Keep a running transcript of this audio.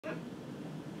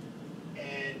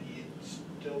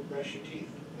still brush your teeth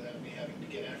without me having to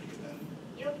get after you about it?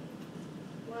 Yep.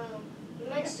 Well, you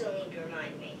might still need to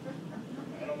remind me.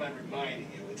 I don't mind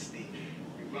reminding you. It's the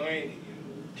reminding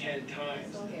you 10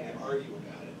 times and then you argue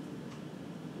about it.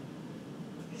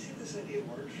 You see, this idea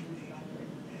works for me.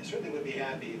 I certainly would be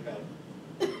happy about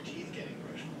teeth getting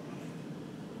brushed more often.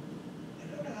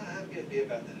 I don't know how happy I'd be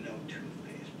about the no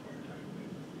toothpaste part.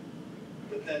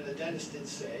 But then the dentist did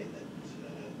say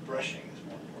that brushing is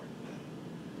more important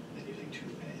than using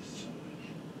toothpaste.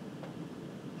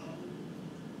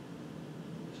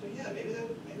 So yeah, maybe that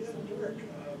would work.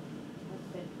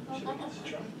 Should we give this a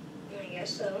try? I guess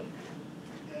so.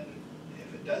 And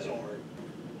if it doesn't work,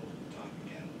 we'll talk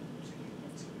again. See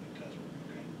if it does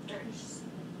work.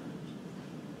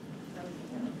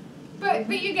 Okay.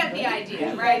 But you get the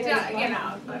idea, right? You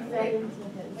know.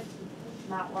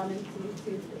 Not wanting to use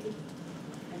toothpaste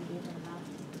and give him that.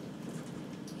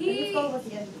 His goal was to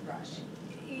get his brush.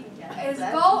 His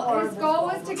goal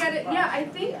was to get it. Yeah, I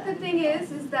think the thing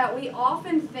is that we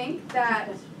often think that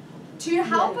to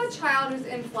help a child who's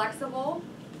inflexible,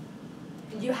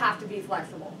 you have to be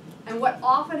flexible. And what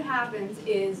often happens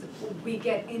is we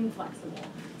get inflexible.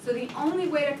 So the only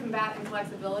way to combat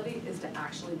inflexibility is to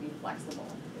actually be flexible.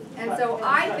 And so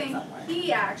I think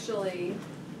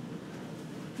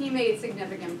he made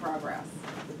significant progress.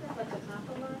 Like a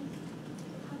compromise?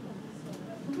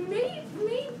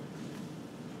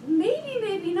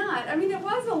 Maybe not. I mean, it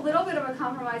was a little bit of a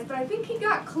compromise, but I think he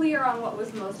got clear on what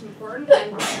was most important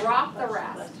and dropped the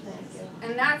rest.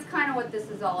 And that's kind of what this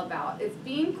is all about. It's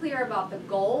being clear about the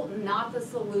goal, not the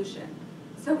solution.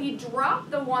 So he dropped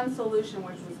the one solution,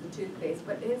 which was the toothpaste,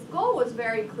 but his goal was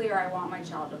very clear: I want my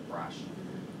child to brush.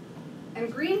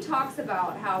 And Green talks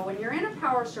about how when you're in a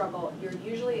power struggle, you're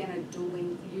usually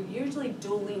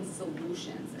dueling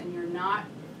solutions, and you're not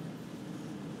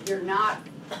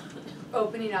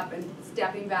opening up and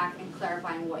stepping back and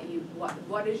clarifying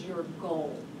what is your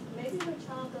goal. Maybe the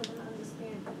child doesn't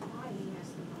understand why he has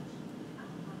to brush.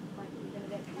 Like, you're gonna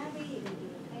get heavy, you're gonna do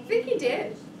pain. I think he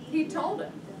did. He told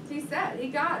him. He said he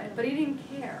got it, but he didn't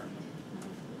care.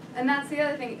 And that's the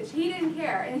other thing. He didn't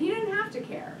care, and he didn't have to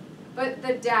care, but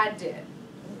the dad did.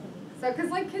 So,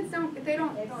 because like kids don't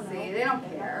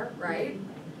care, right?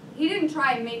 He didn't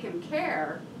try and make him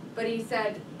care, but he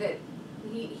said that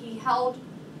he held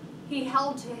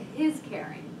to his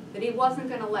caring, that he wasn't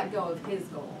going to let go of his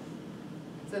goal.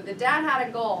 So the dad had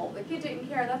a goal. The kid didn't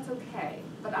care. That's okay,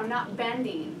 but I'm not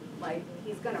bending like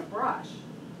he's going to brush.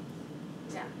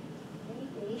 Yeah.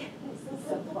 Maybe. This is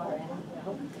so far out,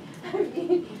 though. I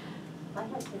mean, I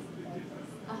like this dentist.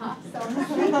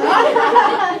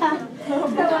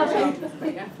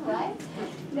 What?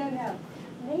 No.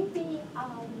 Maybe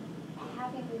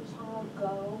having the child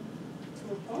go to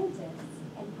a dentist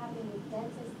and having the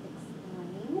dentist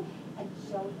explain and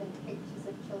show them pictures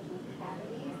of children's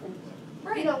cavities and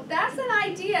right, that's an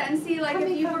idea. And see, like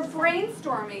if you were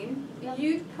brainstorming,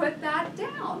 you'd put that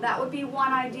down. That would be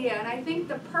one idea. And I think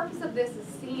the purpose of this is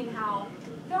seeing how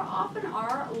there often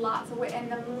are lots of ways, and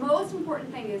the most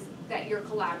important thing is that you're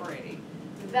collaborating.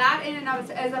 That in and of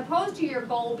itself, as opposed to your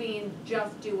goal being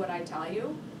just do what I tell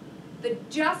you, the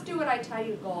just do what I tell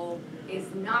you goal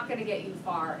is not going to get you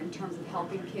far in terms of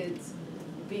helping kids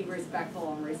be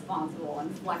respectful and responsible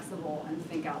and flexible and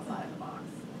think outside the box.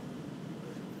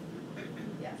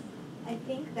 Yes? I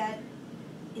think that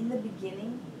in the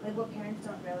beginning, like what parents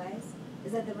don't realize,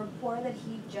 is that the rapport that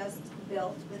he just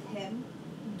built with him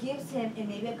gives him, in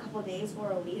maybe a couple days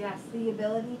or a week, Yes. the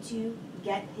ability to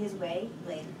get his way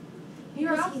later.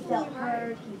 You're Because he felt absolutely right.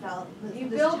 heard, he felt You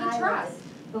this build the child trust. is-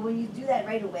 But when you do that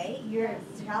right away, your Yes.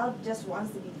 child just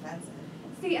wants to be defensive.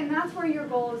 See, and that's where your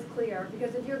goal is clear,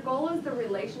 because if your goal is the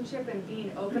relationship and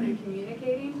being open and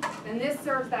communicating, then this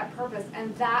serves that purpose,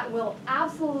 and that will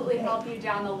absolutely help you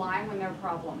down the line when there are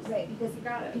problems. Right, because You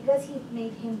got it. because he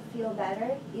made him feel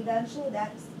better, eventually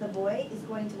the boy is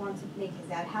going to want to make his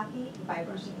dad happy by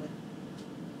brushing with him.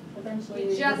 eventually You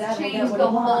the dad just will change get what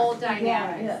the he whole wants.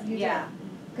 dynamics. you Yeah.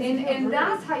 do. And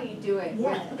that's how you do it.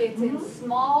 Yeah. It's in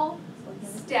small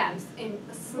steps, in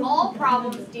small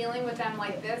problems, dealing with them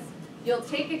like this. You'll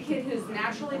take a kid who's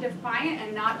naturally defiant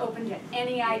and not open to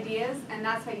any ideas, and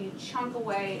that's how you chunk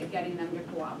away at getting them to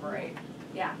cooperate.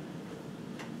 Yeah.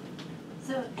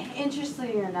 So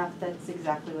interestingly enough, that's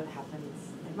exactly what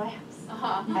happens in my house.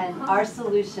 Uh-huh. And our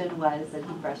solution was that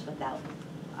he brushed without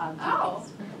Oh.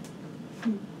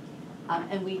 toothpaste.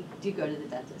 And we do go to the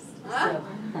dentist. Ah.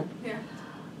 So. Yeah.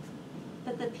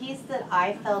 But the piece that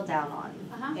I fell down on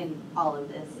Uh-huh. in all of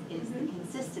this is the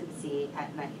consistency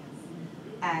at night.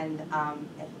 And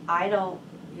if I don't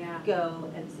Yeah. go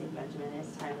and say, Benjamin,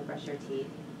 it's time to brush brush your teeth,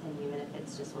 and even if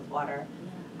it's just with water,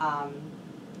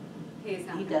 He's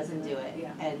not he gonna doesn't do it.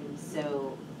 Yeah. And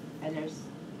so, and there's,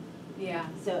 Yeah.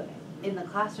 so in the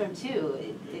classroom too,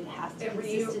 it has to,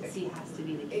 consistency has to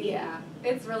be the key. Yeah,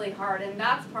 it's really hard, and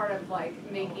that's part of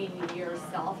like making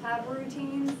yourself have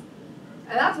routines.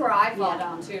 And that's where I fall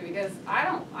down too, because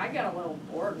I get a little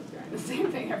bored with doing the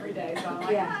same thing every day, so I'm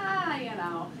like, you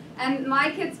know. And my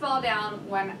kids fall down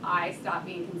when I stop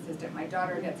being consistent. My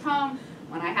daughter gets home,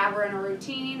 when I have her in a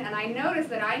routine, and I notice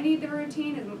that I need the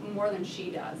routine more than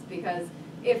she does, because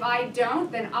if I don't,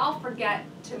 then I'll forget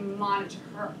to monitor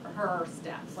her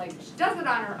steps. Like, she does it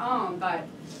on her own, but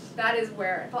that is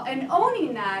where, and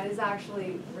owning that is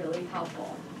actually really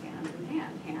helpful, hand in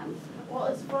hand. Well,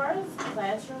 as far as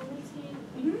classroom routine,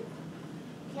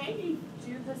 Mm-hmm. can't you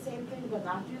do the same thing but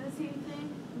not do the same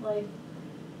thing? Like,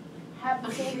 have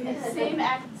the same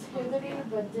activity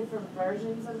but different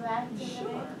versions of the activity?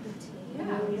 Sure. You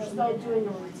know, you're still doing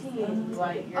a routine,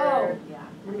 but Oh.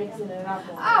 you're mixing it up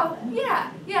a little Oh, bit.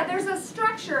 yeah, there's a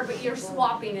structure, but you're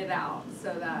swapping it out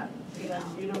so that, you know.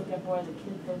 You don't get bored, the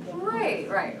kids don't get bored.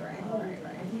 Right.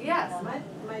 Yes.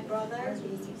 My brother, he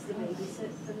used to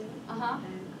babysit for me, Uh-huh.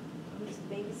 and he used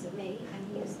to babysit me, and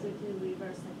he used to do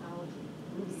reverse psychology.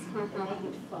 To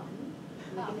make it fun.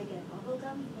 We're gonna get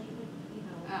bubblegum flavored,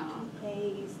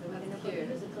 toothpaste, and we're gonna put cute.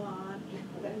 music on.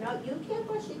 But no, you can't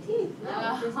brush your teeth,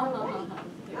 no, there's no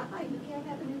way. You can't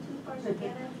have a new toothbrush, you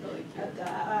can't have Really cute.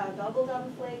 a bubblegum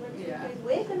flavored Yeah. toothpaste.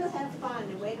 We're gonna have fun,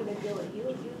 and we're gonna do it, you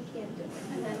can't do it.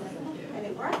 And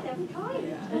it worked every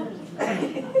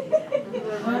time.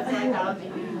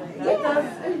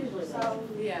 So,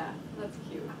 Yeah, that's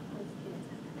cute.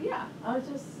 Yeah. I was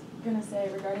just gonna say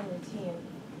regarding routine,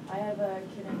 I have a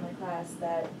kid in my class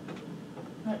that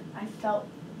I felt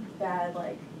bad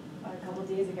like a couple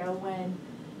days ago when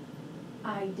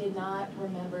I did not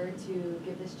remember to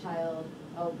give this child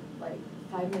a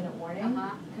 5-minute warning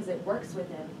Uh-huh. because it works with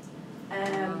him,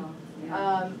 and Oh,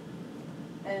 yeah.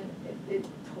 and it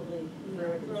totally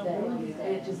ruined his Ruined his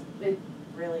day. day. It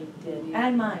really did, Yeah.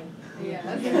 and mine. Yeah.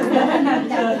 To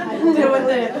deal with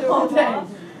it all day.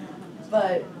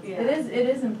 But Yeah. it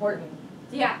is important.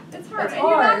 Yeah, it's hard. It's And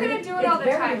you're not hard. gonna do it It's all the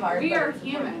very time. hard, We but are it's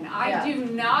human. important. I Yeah. do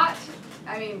not,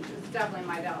 it's definitely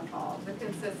my downfall, the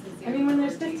consistency. I mean, when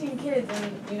there's of routine. 15 kids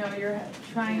and, you're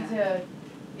trying to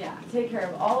Yeah. take care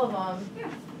of all of them,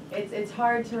 Yeah. it's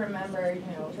hard to remember,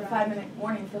 the 5-minute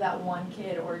warning for that one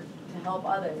kid or to help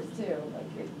others too.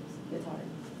 Like, it's hard.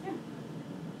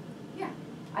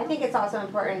 I think it's also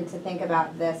important to think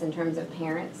about this in terms of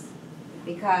parents,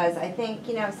 because I think,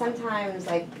 sometimes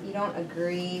you don't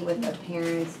agree with a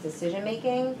parent's decision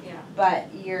making, Yeah. but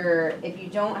if you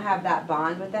don't have that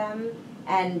bond with them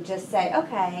and just say,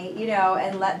 okay,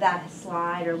 and let that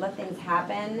slide or let things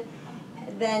happen,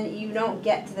 then you don't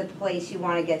get to the place you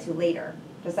want to get to later.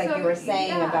 Just like So, you were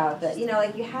saying yeah. about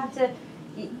you have to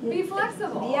Be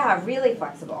flexible. Yeah, really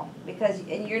flexible,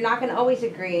 and you're not going to always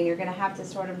agree, and you're going to have to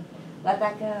sort of let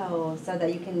that go so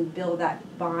that you can build that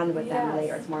bond with them Yes.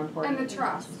 later. It's more important. And the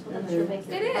trust. Mhm.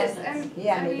 It is, and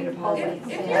Yeah, I make mean, it a positive.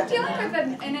 if you're dealing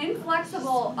with an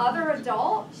inflexible other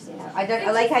adult. Yeah.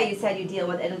 I like how you said you deal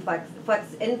with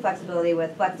inflexibility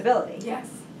with flexibility. Yes.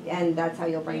 And that's how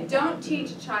you'll bring You it down. don't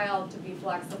teach a child to be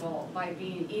flexible by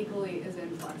being equally as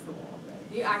inflexible.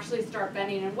 You actually start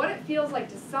bending, and what it feels like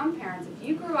to some parents, if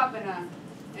you grew up in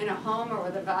a home or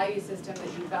with a value system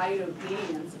that you valued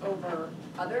obedience over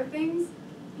other things,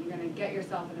 you're gonna get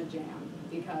yourself in a jam,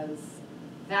 because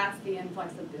that's the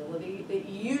inflexibility that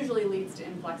usually leads to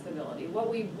inflexibility. What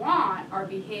we want are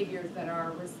behaviors that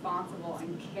are responsible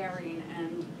and caring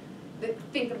and that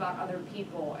think about other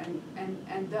people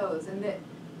and those, and that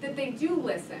they do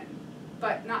listen,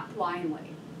 but not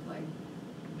blindly, like.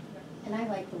 And I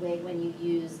like the way when you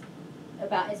use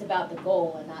it's about the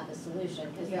goal and not the solution,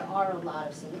 because there are a lot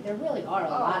of there really are a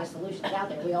lot of solutions out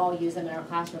there. We all use them in our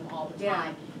classroom all the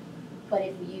time. But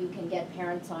if you can get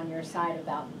parents on your side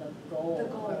about the goal,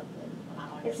 or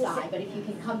not on your side, but if you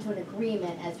can come to an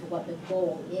agreement as to what the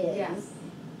goal is,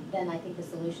 then I think the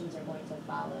solutions are going to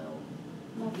follow.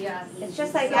 Yes. It's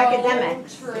just like So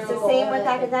academics. true. It's the same with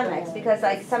academics, because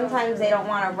sometimes they don't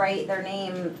want to write their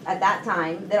name at that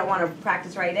time. They don't want to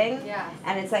practice writing. Yeah.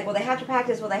 And it's like, well, they have to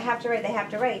practice, well, they have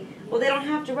to write. Well, they don't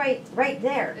have to write right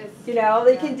there. It's-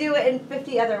 They can do it in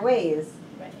 50 other ways.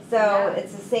 Right. So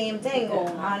it's the same thing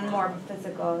on more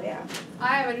physical, I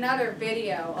have another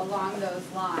video along those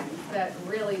lines that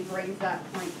really brings that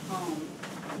point home.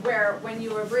 Where when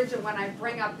I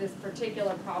bring up this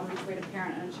particular problem between a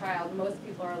parent and a child, most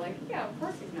people are like, yeah, of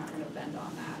course he's not gonna bend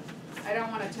on that. I don't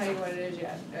wanna tell you what it is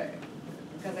yet.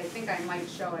 because I think I might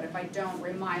show it. If I don't,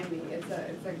 remind me. It's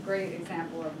a great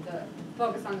example of the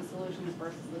focus on the solutions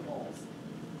versus the goals.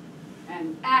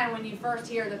 And when you first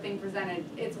hear the thing presented,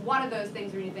 it's one of those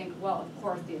things where you think, well, of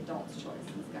course the adult's choice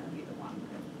is going to be the one.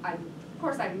 Of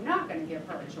course I'm not going to give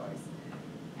her a choice.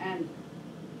 And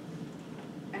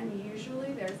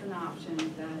usually there's an option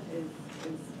that is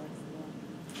flexible.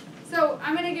 So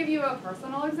I'm going to give you a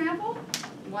personal example,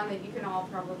 one that you can all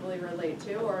probably relate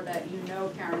to, or that you know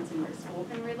parents in your school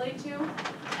can relate to,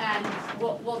 and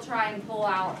we'll try and pull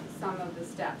out some of the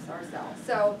steps ourselves.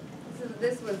 So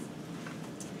this was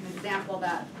an example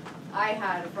that I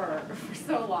had for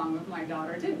so long with my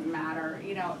daughter. It didn't matter,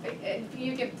 you know.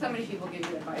 So many people give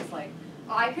you advice like,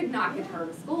 oh, I could not get her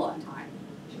to school on time.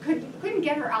 She couldn't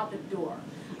get her out the door.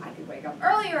 I could wake up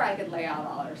earlier, I could lay out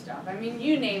all her stuff. I mean,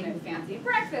 you name it, fancy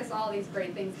breakfast, all these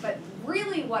great things. But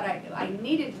really what I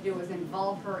needed to do was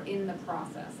involve her in the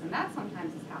process. And that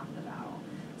sometimes is half the battle.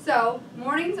 So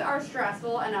mornings are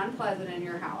stressful and unpleasant in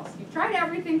your house. You've tried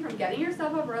everything from getting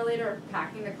yourself up early to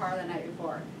packing the car the night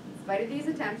before. In spite of these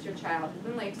attempts, your child has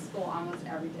been late to school almost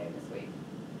every day this week.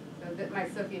 So my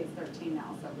Sophia is 13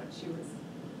 now, but she was,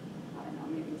 I don't know,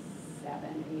 maybe 7, 8,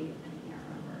 I can't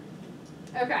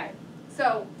remember. Okay.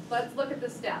 So let's look at the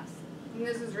steps. And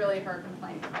this is really her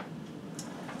complaint.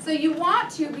 So you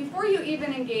want to, before you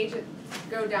even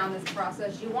go down this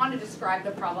process, you want to describe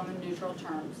the problem in neutral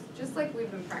terms, just like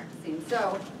we've been practicing.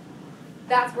 So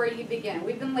that's where you begin.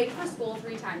 We've been late for school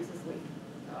 3 times this week.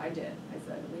 So I did. I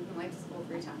said, we've been late to school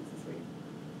 3 times this week.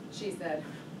 She said,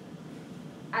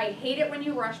 I hate it when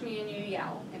you rush me and you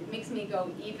yell. It makes me go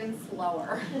even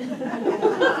slower.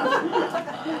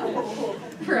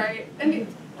 Right?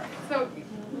 So,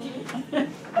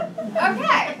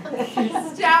 okay,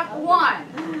 step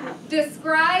 1,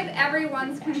 describe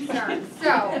everyone's concerns.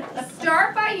 So,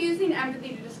 start by using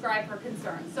empathy to describe her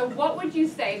concerns. So what would you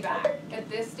say back at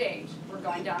this stage? We're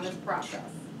going down this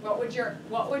process.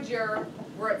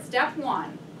 We're at step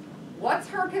 1. What's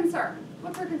her concern?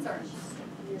 What's her concern?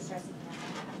 You're stressing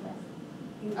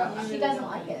her. She doesn't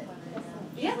like it.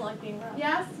 Yeah.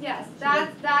 Yes.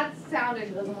 That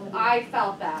sounded, I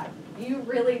felt that. You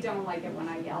really don't like it when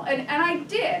I yell. And I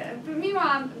did. But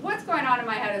meanwhile, what's going on in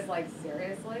my head is like,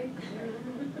 seriously?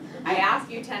 I asked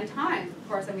you 10 times, of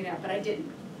course I'm gonna, but I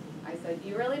didn't. I said,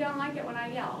 you really don't like it when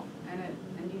I yell. And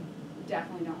you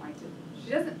definitely don't like to.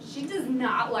 She does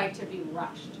not like to be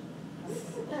rushed.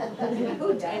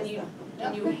 Who does?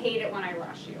 And you hate it when I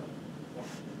rush you.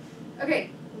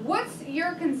 Okay, what's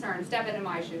your concern? Step into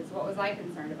my shoes. What was I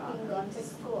concerned about? Being late to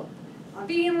school.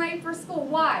 Being late for school.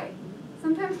 Why?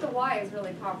 Sometimes the why is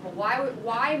really powerful.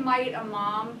 Why might a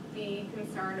mom be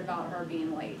concerned about her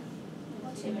being late?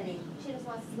 Well, too many. She just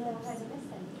wants to know how to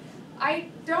listen.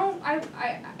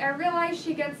 I realize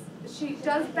she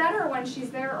does better when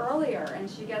she's there earlier and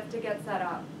she gets to get set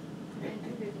up.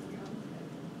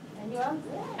 And you're on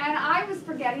And I was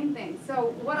forgetting things.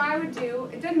 So what I would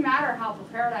do, it didn't matter how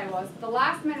prepared I was. The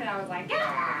last minute I was like,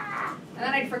 yeah! And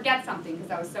then I'd forget something because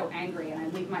I was so angry and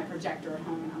I'd leave my projector at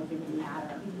home and I was even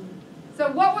madder. So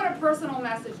what would a personal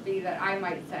message be that I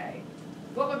might say?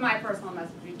 What would my personal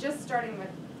message be? Just starting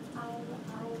with. I'm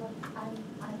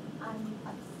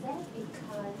upset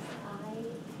because I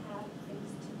have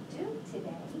things to do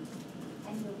today,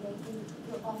 and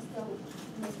you're also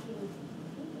making.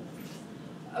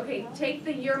 Okay, take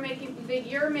the you're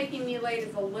making me late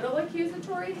is a little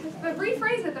accusatory, but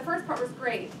rephrase it. The first part was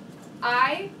great.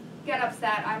 I get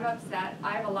upset. I'm upset.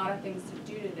 I have a lot of things to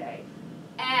do today.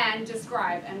 And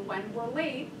describe, and when we're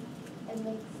late, it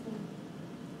makes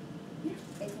me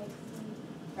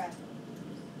stressed.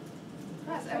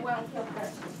 And well, I feel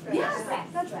stressed. yes,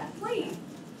 that's great,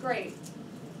 great,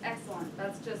 excellent.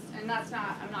 That's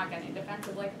not. I'm not getting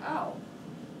defensive. Like, oh,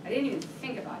 I didn't even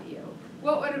think about you.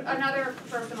 What would another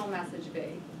personal message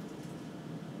be?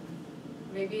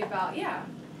 Maybe about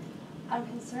I'm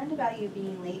concerned about you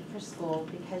being late for school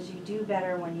because you do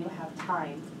better when you have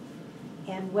time.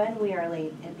 And when we are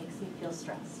late, it makes me feel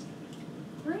stressed.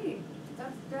 Great.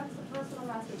 That's a personal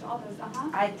message. All those,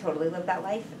 I totally live that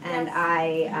life, and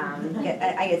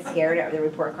yes. I get scared at the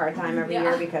report card time every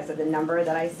year because of the number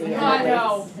that I see.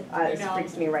 It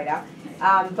freaks me right out.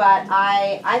 But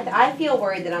I feel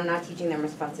worried that I'm not teaching them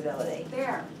responsibility.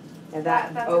 There. And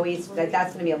that's going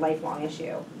to be a lifelong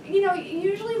issue. You know,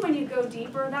 usually when you go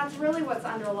deeper, that's really what's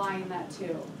underlying that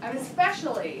too. And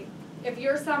especially if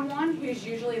you're someone who's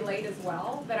usually late as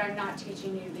well, that I'm not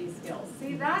teaching you these skills.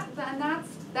 See, that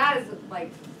is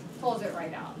like, pulls it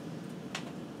right out.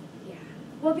 Yeah.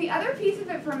 Well, the other piece of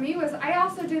it for me was I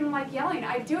also didn't like yelling.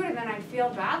 I'd do it and then I'd feel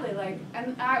badly,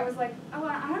 and I was like, oh,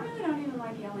 I really don't even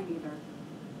like yelling either.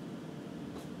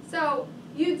 So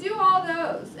you do all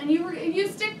those, and you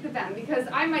stick to them, because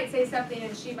I might say something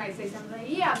and she might say something,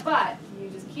 yeah, but you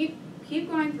just keep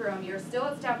going through them. You're still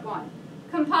at step 1.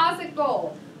 Composite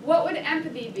goal. What would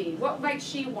empathy be? What might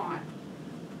she want?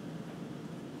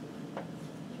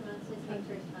 She wants to take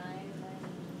her time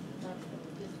and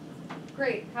just.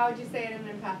 Great. How would you say it in an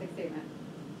empathic statement?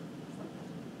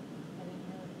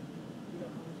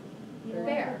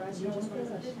 There. She just wants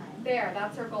her time. There,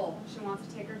 that's her goal. She wants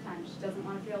to take her time. She doesn't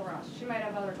want to feel rushed. She might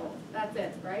have other goals. That's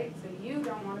it, right? So you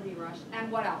don't want to be rushed.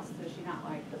 And what else does she not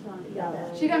like?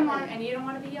 She doesn't want to, and you don't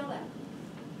want to be yelled at.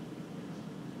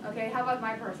 Okay, how about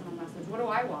my personal message? What do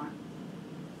I want?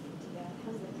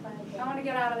 I want to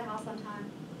get out of the house on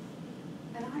time.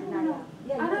 And I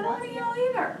don't want to yell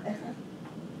either.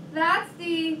 That's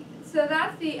the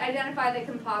identify the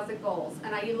composite goals,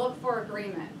 and you look for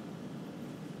agreement.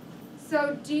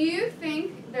 So do you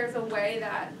think there's a way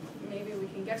that maybe we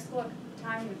can get to school at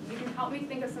time, you can help me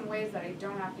think of some ways that I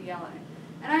don't have to yell at it?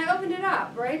 And I opened it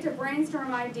up, right, to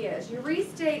brainstorm ideas. You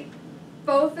restate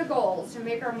both the goals to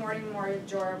make our morning more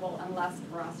enjoyable and less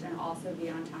rushed and also be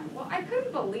on time. Well, I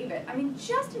couldn't believe it. I mean,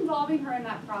 just involving her in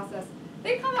that process,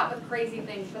 they come up with crazy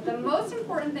things, but the most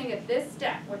important thing at this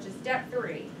step, which is step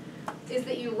 3, is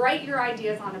that you write your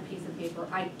ideas on a piece of paper.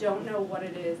 I don't know what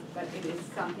it is, but it is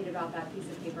something about that piece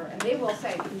of paper. And they will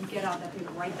say, can you get out that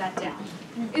paper, write that down.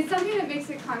 It's something that makes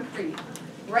it concrete.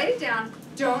 Write it down.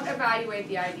 Don't evaluate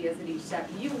the ideas at each step.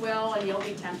 You will, and you'll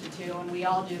be tempted to, and we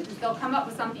all do, because they'll come up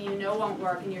with something you know won't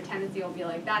work, and your tendency will be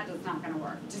like, that is not going to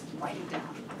work. Just write it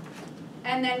down.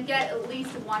 And then get at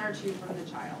least 1 or 2 from the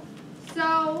child.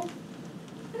 So,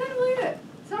 I couldn't believe it.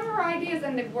 Some of her ideas,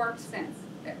 and they've worked since.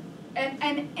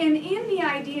 And in the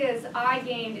ideas, I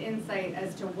gained insight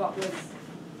as to what was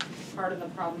part of the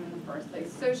problem in the first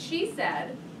place. So she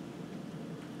said,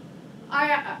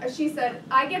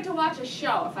 I get to watch a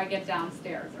show if I get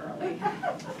downstairs early.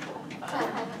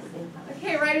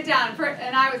 Okay, write it down.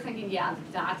 And I was thinking, yeah,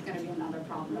 that's going to be another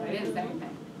problem, but I didn't say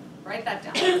anything. Write that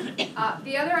down.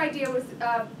 The other idea was,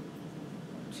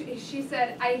 she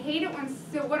said, I hate it when,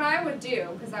 so what I would do,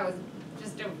 because I was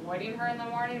just avoiding her in the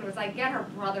morning, was I'd get her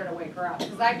brother to wake her up.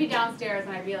 Because I'd be downstairs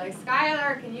and I'd be like,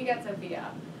 Skylar, can you get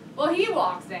Sophia? Well, he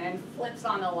walks in and flips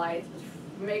on the lights, which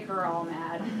make her all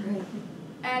mad.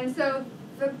 And so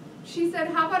she said,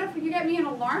 how about if you get me an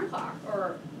alarm clock?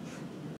 Or